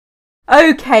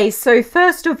Okay, so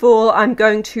first of all, I'm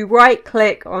going to right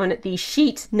click on the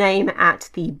sheet name at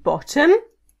the bottom.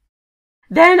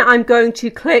 Then I'm going to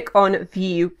click on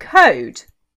View Code.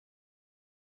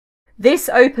 This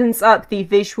opens up the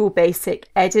Visual Basic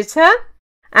editor,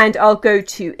 and I'll go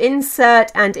to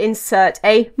Insert and insert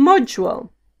a module.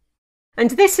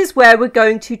 And this is where we're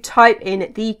going to type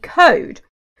in the code.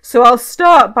 So I'll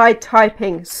start by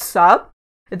typing sub.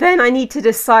 Then I need to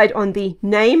decide on the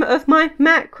name of my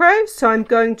macro. So I'm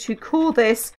going to call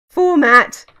this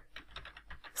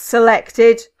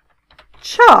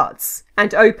FormatSelectedCharts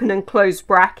and open and close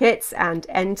brackets and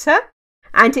enter.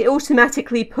 And it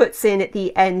automatically puts in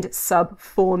the end sub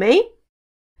for me.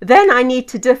 Then I need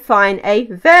to define a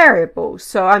variable.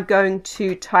 So I'm going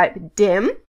to type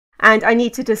dim. And I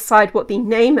need to decide what the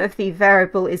name of the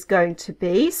variable is going to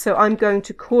be. So I'm going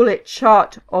to call it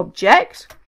ChtObj.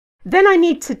 Then I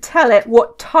need to tell it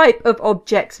what type of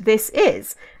object this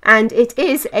is. And it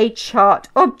is a chart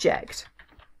object.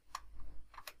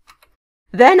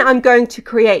 Then I'm going to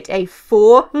create a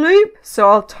for loop. So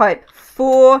I'll type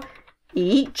for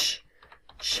each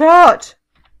chart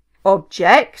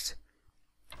object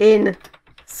in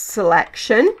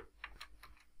selection.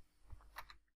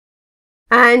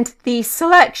 And the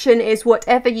selection is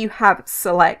whatever you have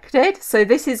selected. So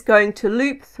this is going to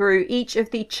loop through each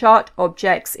of the chart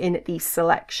objects in the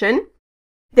selection.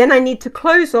 Then I need to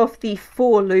close off the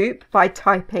for loop by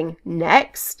typing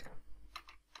next.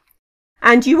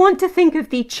 And you want to think of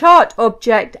the chart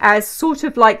object as sort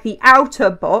of like the outer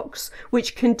box,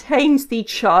 which contains the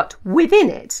chart within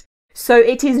it. So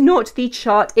it is not the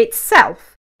chart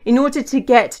itself. In order to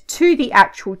get to the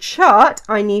actual chart,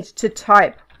 I need to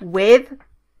type with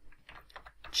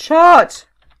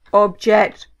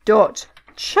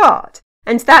ChtObj.Chart,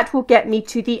 and that will get me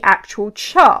to the actual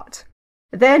chart.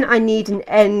 Then I need an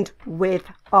end with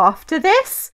after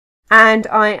this, and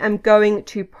I am going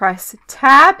to press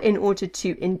Tab in order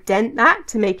to indent that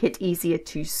to make it easier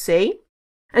to see.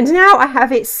 And now I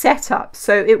have it set up,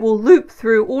 so it will loop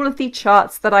through all of the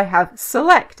charts that I have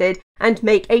selected and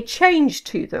make a change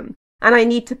to them. And I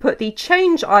need to put the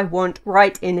change I want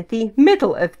right in the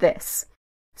middle of this.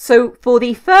 So for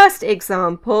the first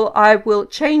example, I will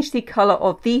change the color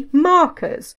of the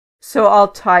markers. So I'll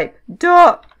type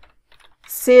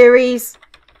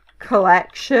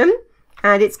 .SeriesCollection,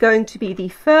 and it's going to be the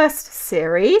first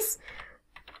series,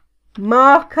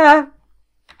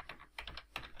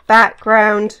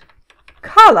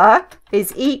 MarkerBackgroundColor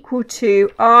is equal to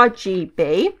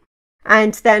RGB.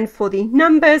 And then for the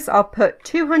numbers, I'll put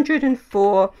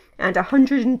 204 and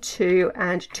 102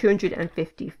 and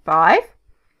 255.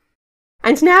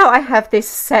 And now I have this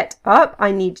set up,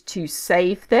 I need to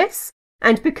save this.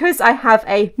 And because I have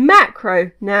a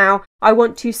macro now, I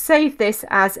want to save this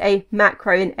as a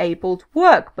macro-enabled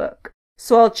workbook.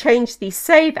 So I'll change the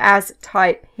Save As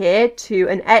type here to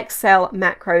an Excel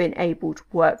macro-enabled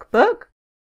workbook.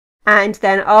 And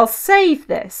then I'll save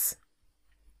this.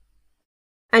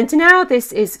 And now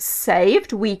this is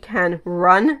saved, we can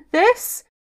run this.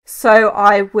 So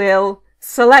I will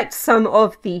select some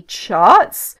of the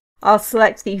charts. I'll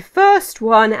select the first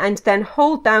one and then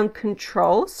hold down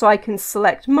Control so I can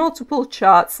select multiple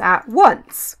charts at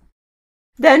once.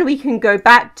 Then we can go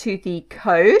back to the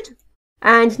code,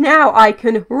 and now I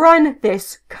can run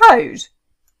this code.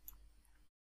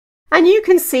 And you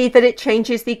can see that it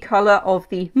changes the color of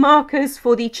the markers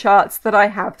for the charts that I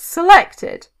have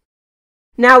selected.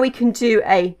 Now we can do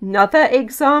another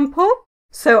example.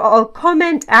 So I'll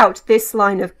comment out this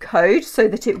line of code so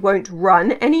that it won't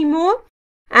run anymore.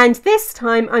 And this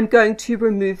time I'm going to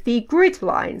remove the grid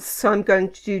lines. So I'm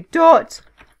going to do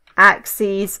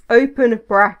 .axes, open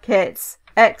brackets,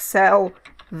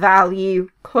 xlValue,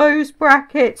 close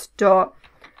brackets,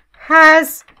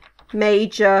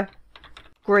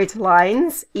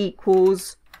 HasMajorGridlines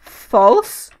equals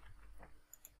false.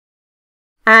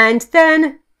 And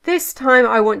then this time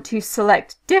I want to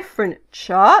select different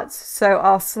charts, so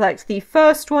I'll select the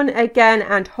first one again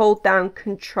and hold down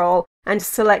Control and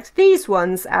select these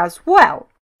ones as well.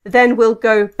 Then we'll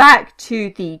go back to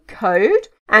the code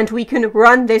and we can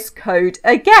run this code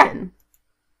again.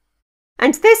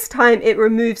 And this time it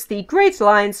removes the grid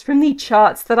lines from the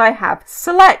charts that I have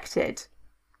selected.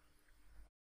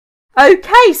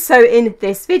 Okay, so in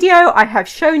this video I have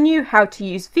shown you how to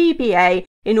use VBA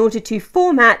in order to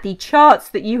format the charts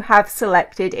that you have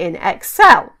selected in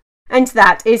Excel. And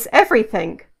that is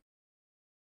everything.